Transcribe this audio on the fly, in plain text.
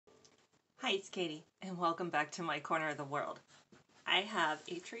Hi, it's Katie, and welcome back to my corner of the world. I have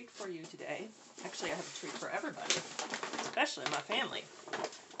a treat for you today. Actually, I have a treat for everybody, especially my family.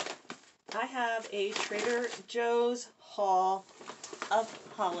 I have a Trader Joe's haul of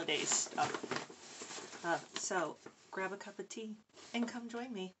holiday stuff. So grab a cup of tea and come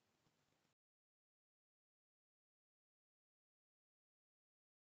join me.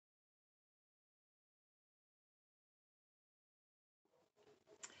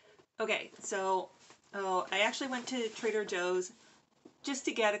 Okay, so I actually went to Trader Joe's just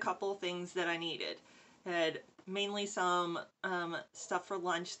to get a couple things that I needed. Had mainly some stuff for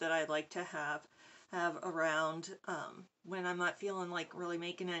lunch that I'd like to have around when I'm not feeling like really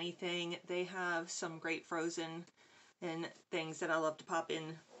making anything. They have some great frozen and things that I love to pop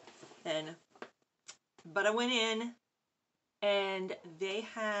in. But I went in and they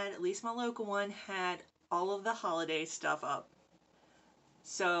had, at least my local one, had all of the holiday stuff up.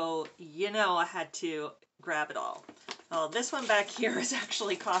 So, I had to grab it all. Well, this one back here is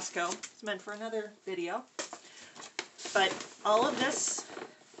actually Costco. It's meant for another video. But all of this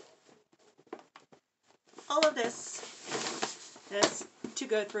is to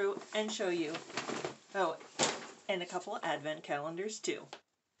go through and show you. Oh, and a couple of advent calendars too.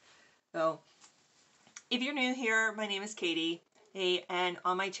 So, if you're new here, my name is Katie. And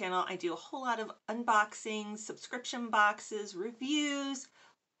on my channel, I do a whole lot of unboxings, subscription boxes, reviews,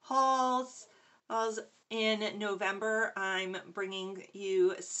 hauls. In November, I'm bringing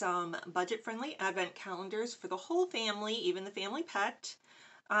you some budget-friendly advent calendars for the whole family, even the family pet.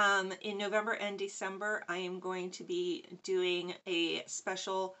 In November and December, I am going to be doing a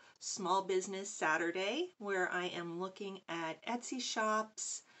special Small Business Saturday where I am looking at Etsy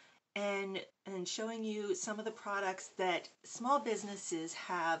shops and showing you some of the products that small businesses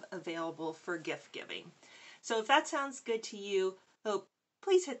have available for gift giving. So if that sounds good to you,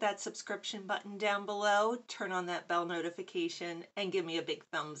 please hit that subscription button down below, turn on that bell notification, and give me a big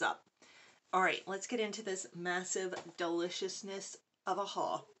thumbs up. All right, let's get into this massive deliciousness of a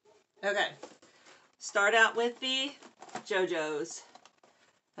haul. Okay, start out with the JoJo's.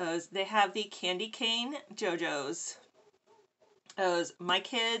 They have the candy cane JoJo's. My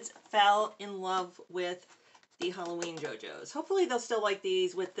kids fell in love with the Halloween JoJo's. Hopefully they'll still like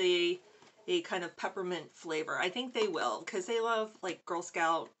these with a kind of peppermint flavor. I think they will, because they love like Girl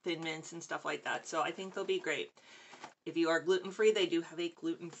Scout Thin Mints and stuff like that. So I think they'll be great. If you are gluten-free, they do have a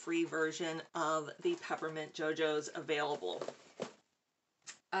gluten-free version of the peppermint JoJo's available.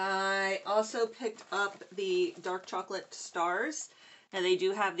 I also picked up the dark chocolate stars, and they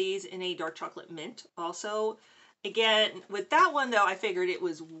do have these in a dark chocolate mint also. Again, with that one though, I figured it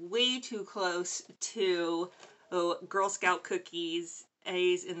was way too close to Girl Scout cookies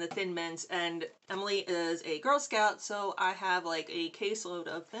in the Thin Mints, and Emily is a Girl Scout, so I have like a caseload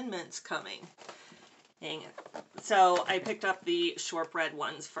of Thin Mints coming. Dang it. So I picked up the shortbread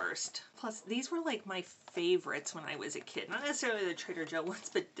ones first. Plus, these were like my favorites when I was a kid. Not necessarily the Trader Joe ones,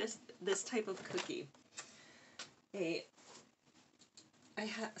 but this type of cookie. I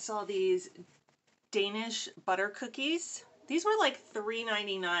saw these Danish butter cookies. These were like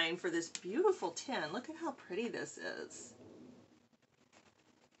 $3.99 for this beautiful tin. Look at how pretty this is.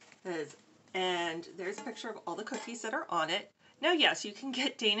 And there's a picture of all the cookies that are on it. Now, yes, you can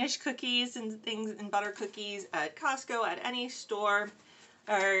get Danish cookies and things and butter cookies at Costco, at any store,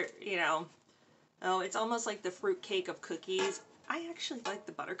 or, it's almost like the fruit cake of cookies. I actually like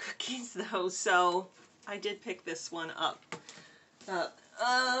the butter cookies though, so I did pick this one up.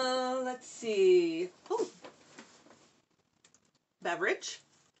 Let's see. Ooh. Beverage.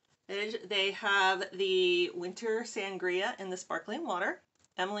 They have the winter sangria in the sparkling water.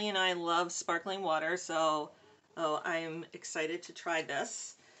 Emily and I love sparkling water, so I'm excited to try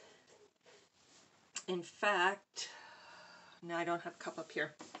this. In fact, no, I don't have a cup up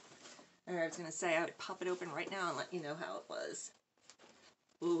here. I was going to say I would pop it open right now and let you know how it was.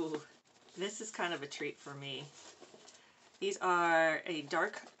 Ooh, this is kind of a treat for me. These are a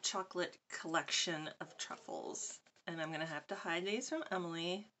dark chocolate collection of truffles, and I'm going to have to hide these from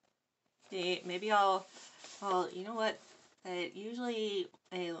Emily. Maybe I'll you know what? Usually,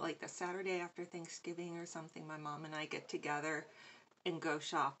 like the Saturday after Thanksgiving or something, my mom and I get together and go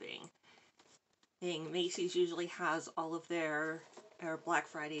shopping. And Macy's usually has all of their Black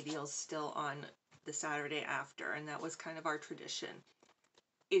Friday deals still on the Saturday after, and that was kind of our tradition.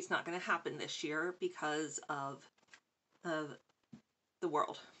 It's not going to happen this year because of the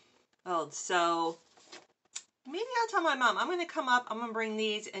world. So maybe I'll tell my mom, I'm going to come up, I'm going to bring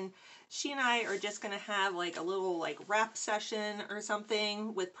these, and she and I are just going to have like a little like wrap session or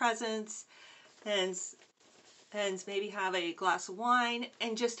something with presents. And and maybe have a glass of wine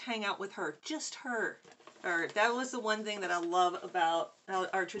and just hang out with her, just her. Or that was the one thing that I love about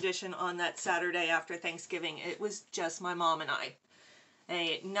our tradition on that Saturday after Thanksgiving. It was just my mom and I.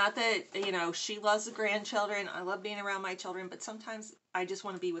 Not that, you know, she loves the grandchildren. I love being around my children, but sometimes I just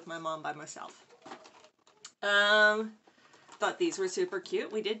want to be with my mom by myself. Thought these were super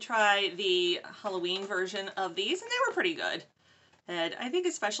cute. We did try the Halloween version of these, and they were pretty good. And I think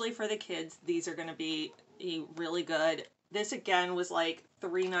especially for the kids, these are going to be really good. This again was like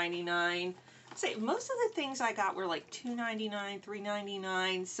 $3.99. Say most of the things I got were like $2.99,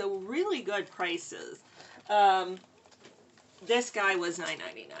 $3.99, so really good prices. This guy was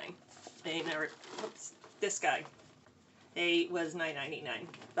 $9.99. This guy, was $9.99.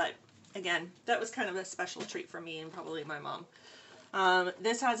 But again, that was kind of a special treat for me and probably my mom.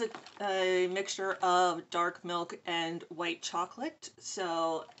 This has a mixture of dark milk and white chocolate,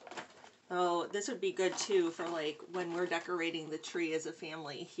 so this would be good too for like when we're decorating the tree as a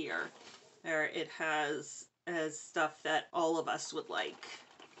family here. There it has stuff that all of us would like.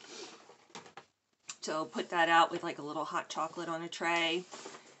 So put that out with like a little hot chocolate on a tray,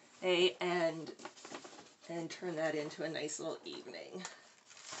 and turn that into a nice little evening.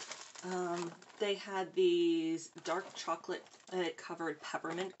 They had these dark chocolate covered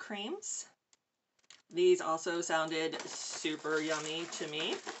peppermint creams. These also sounded super yummy to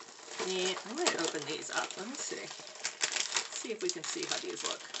me. I might open these up. Let me see. Let's see if we can see how these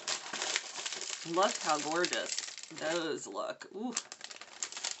look. Look how gorgeous those look. Ooh.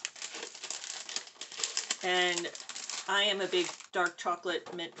 And I am a big dark chocolate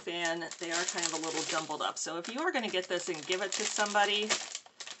mint fan. They are kind of a little jumbled up. So if you are going to get this and give it to somebody,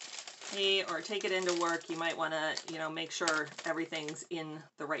 or take it into work, you might want to, you know, make sure everything's in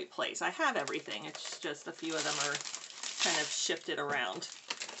the right place. I have everything. It's just a few of them are kind of shifted around.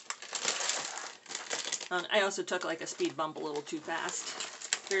 I also took like a speed bump a little too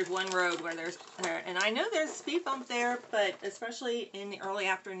fast. There's one road where and I know there's a speed bump there, but especially in the early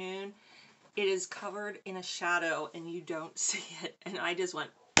afternoon, it is covered in a shadow and you don't see it. And I just went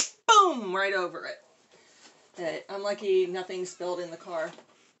boom right over it. I'm lucky nothing spilled in the car.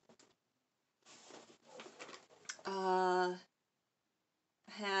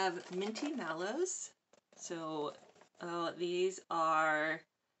 Have minty mallows. So these are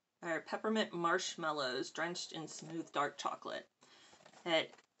peppermint marshmallows drenched in smooth dark chocolate. I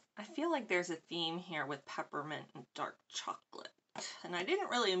feel like there's a theme here with peppermint and dark chocolate. And I didn't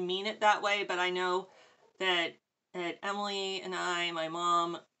really mean it that way, but I know that Emily and I, my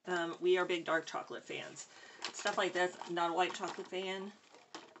mom, we are big dark chocolate fans. Stuff like this, I'm not a white chocolate fan.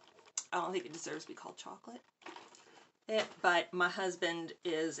 I don't think it deserves to be called chocolate. But my husband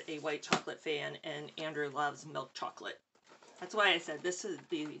is a white chocolate fan, and Andrew loves milk chocolate. That's why I said this would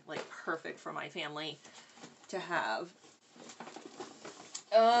be like perfect for my family to have.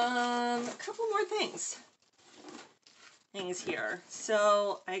 A couple more things here.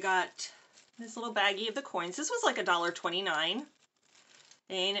 So I got this little baggie of the coins. This was like $1.29.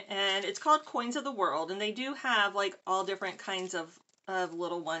 And it's called Coins of the World. And they do have like all different kinds of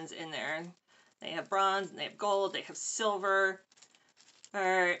little ones in there. They have bronze, and they have gold, they have silver.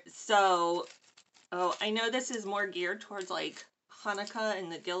 So, I know this is more geared towards like Hanukkah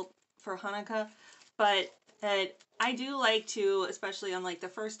and the gilt for Hanukkah, but I do like to, especially on like the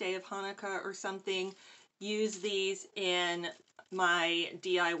first day of Hanukkah or something, use these in my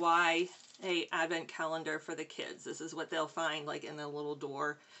DIY advent calendar for the kids. This is what they'll find like in the little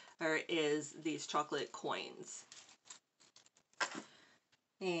door, is these chocolate coins.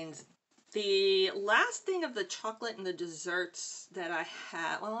 And the last thing of the chocolate and the desserts that I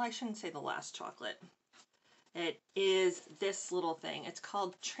have, well, I shouldn't say the last chocolate. It is this little thing. It's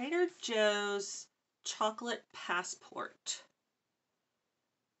called Trader Joe's Chocolate Passport.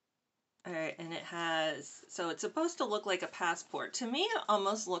 All right, and it has, so it's supposed to look like a passport. To me, it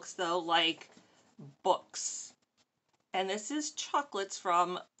almost looks, though, like books. And this is chocolates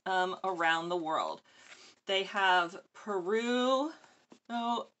from around the world. They have Peru,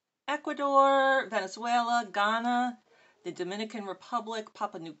 Ecuador, Venezuela, Ghana, the Dominican Republic,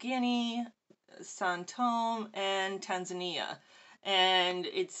 Papua New Guinea, Sao Tome, and Tanzania. And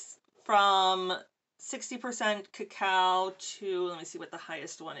it's from 60% cacao to, let me see what the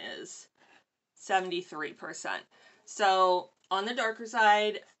highest one is, 73%. So on the darker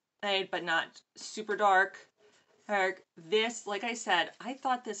side, but not super dark. This, like I said, I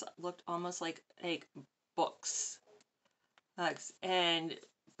thought this looked almost like books. And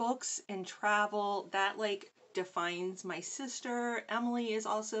books and travel, that like defines my sister. Emily is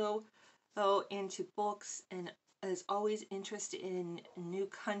also into books and is always interested in new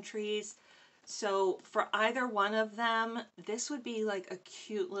countries. So for either one of them, this would be like a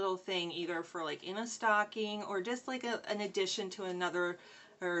cute little thing, either for like in a stocking or just like an addition to another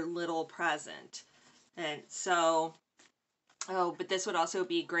or little present. And so, oh, but this would also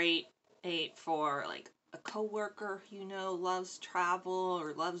be great for like a coworker who, you know, loves travel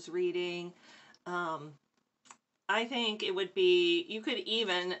or loves reading. I think it would be, you could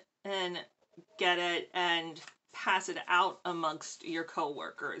even get it and pass it out amongst your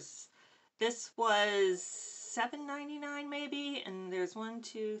coworkers. This was $7.99 maybe, and there's 1,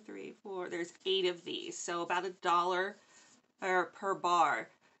 2, 3, 4, there's 8 of these, so about $1 per bar.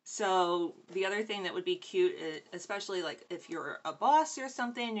 So the other thing that would be cute, especially like if you're a boss or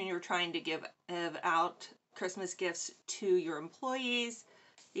something and you're trying to give out Christmas gifts to your employees,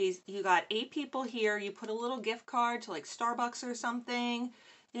 you got 8 people here, you put a little gift card to like Starbucks or something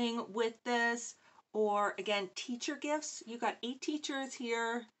with this, or again, teacher gifts. You got 8 teachers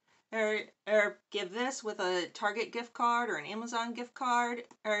here, or give this with a Target gift card or an Amazon gift card,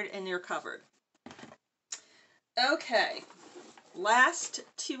 and you're covered. Okay, last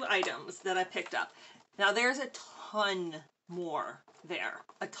 2 items that I picked up. Now there's a ton more there,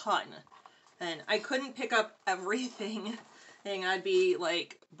 a ton. And I couldn't pick up everything, and I'd be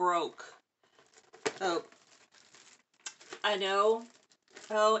like broke. Oh, I know.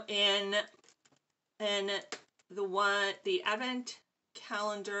 Oh, and the Advent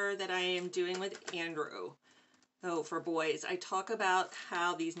calendar that I am doing with Andrew. Oh, for boys, I talk about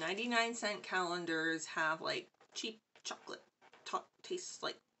how these 99-cent calendars have like cheap chocolate, tastes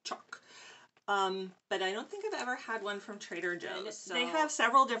like chalk. But I don't think I've ever had one from Trader Joe's. So they have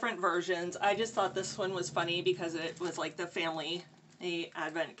several different versions. I just thought this one was funny because it was like the family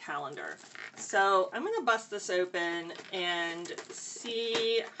advent calendar. So I'm going to bust this open and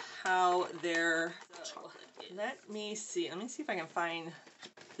see how they're chocolate. Let me see if I can find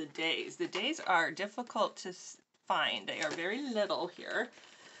the days. The days are difficult to find. They are very little here.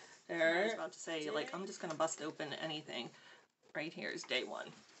 I was about to say, like, I'm just going to bust open anything. Right here is day 1.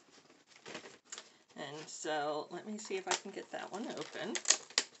 And so let me see if I can get that one open.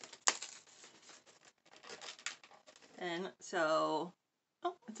 And so,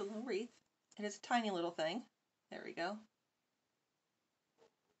 oh, it's a little wreath. It is a tiny little thing. There we go.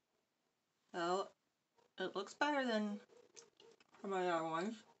 So it looks better than some of the other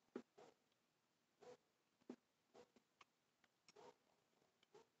ones.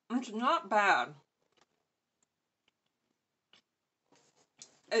 It's not bad.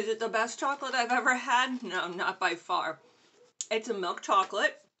 Is it the best chocolate I've ever had? No, not by far. It's a milk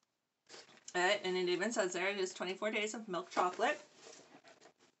chocolate. And it even says there it is 24 days of milk chocolate.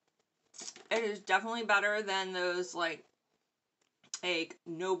 It is definitely better than those like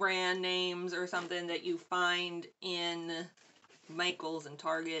no brand names or something that you find in Michael's and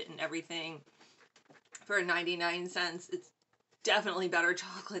Target and everything for 99 cents. It's definitely better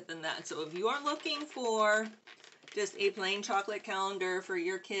chocolate than that. So if you are looking for just a plain chocolate calendar for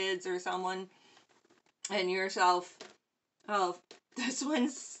your kids or someone and yourself, oh, this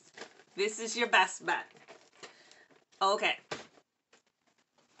is your best bet. Okay.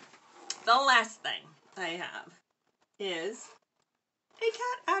 The last thing I have is a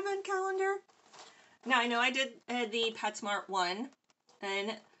cat advent calendar. Now I know I did the PetSmart one,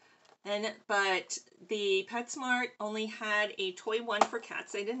 but the PetSmart only had a toy one for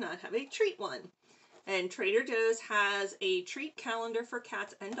cats. They did not have a treat one. And Trader Joe's has a treat calendar for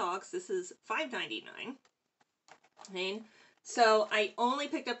cats and dogs. This is $5.99. And so I only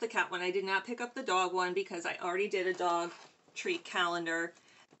picked up the cat one. I did not pick up the dog one because I already did a dog treat calendar.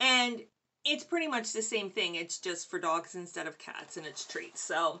 And it's pretty much the same thing. It's just for dogs instead of cats, and it's treats.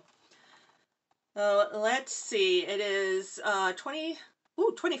 So let's see. It is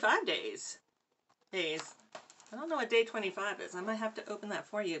 25 days. I don't know what day 25 is. I might have to open that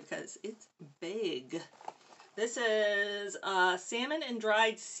for you because it's big. This is salmon and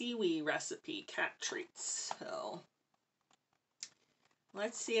dried seaweed recipe cat treats. So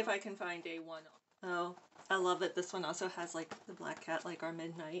let's see if I can find day 1. Oh, I love that this one also has like the black cat, like our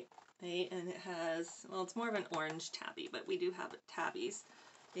midnight. And it has, well, it's more of an orange tabby, but we do have tabbies.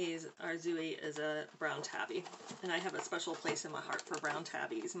 Our Zooey is a brown tabby, and I have a special place in my heart for brown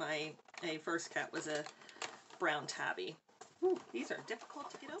tabbies. My first cat was a brown tabby. Ooh, these are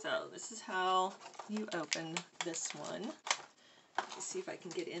difficult to get open. So this is how you open this one. Let's see if I can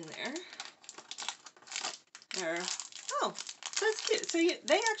get in there. Oh, that's cute. So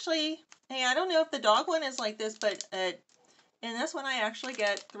they actually, hey, I don't know if the dog one is like this, but in this one I actually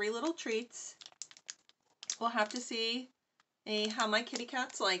get 3 little treats. We'll have to see how my kitty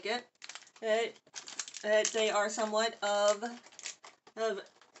cats like it. They are somewhat of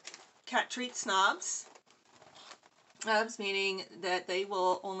cat treat snobs. Snobs meaning that they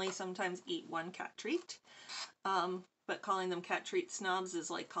will only sometimes eat one cat treat. But calling them cat treat snobs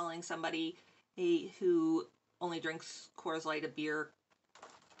is like calling somebody who only drinks Coors Light a beer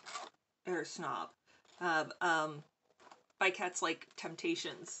or snob. By cats like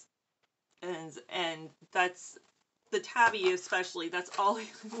Temptations. And that's the tabby especially, that's all he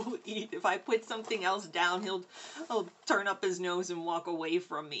will eat. If I put something else down, he'll turn up his nose and walk away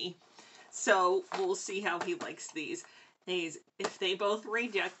from me. So we'll see how he likes these. If they both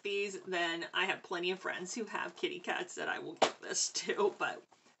reject these, then I have plenty of friends who have kitty cats that I will give this to, but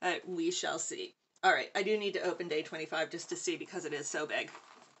we shall see. Alright, I do need to open day 25 just to see because it is so big.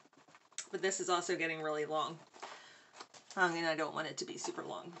 But this is also getting really long. And I don't want it to be super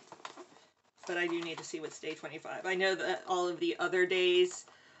long. But I do need to see what's day 25. I know that all of the other days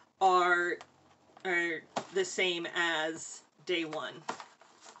are the same as day 1.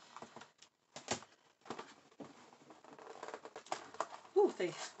 Ooh,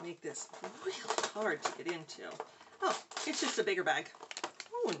 they make this really hard to get into. Oh, it's just a bigger bag.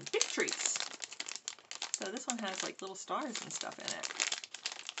 Oh, and big treats. So this one has like little stars and stuff in it.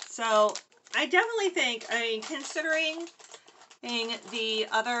 So I definitely think, considering the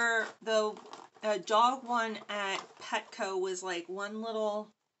dog one at Petco was like one little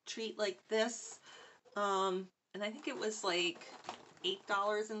treat like this, and I think it was like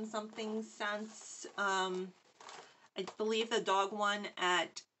 $8 and something cents. I believe the dog one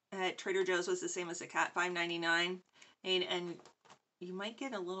at Trader Joe's was the same as the cat, $5.99, and you might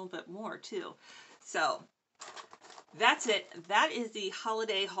get a little bit more too. So that's it. That is the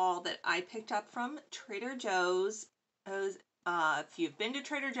holiday haul that I picked up from Trader Joe's. If you've been to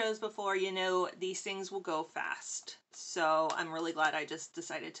Trader Joe's before, you know these things will go fast. So I'm really glad I just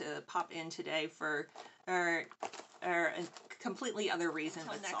decided to pop in today for a completely other reason.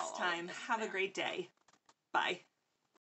 Until next time, have a great day. Bye.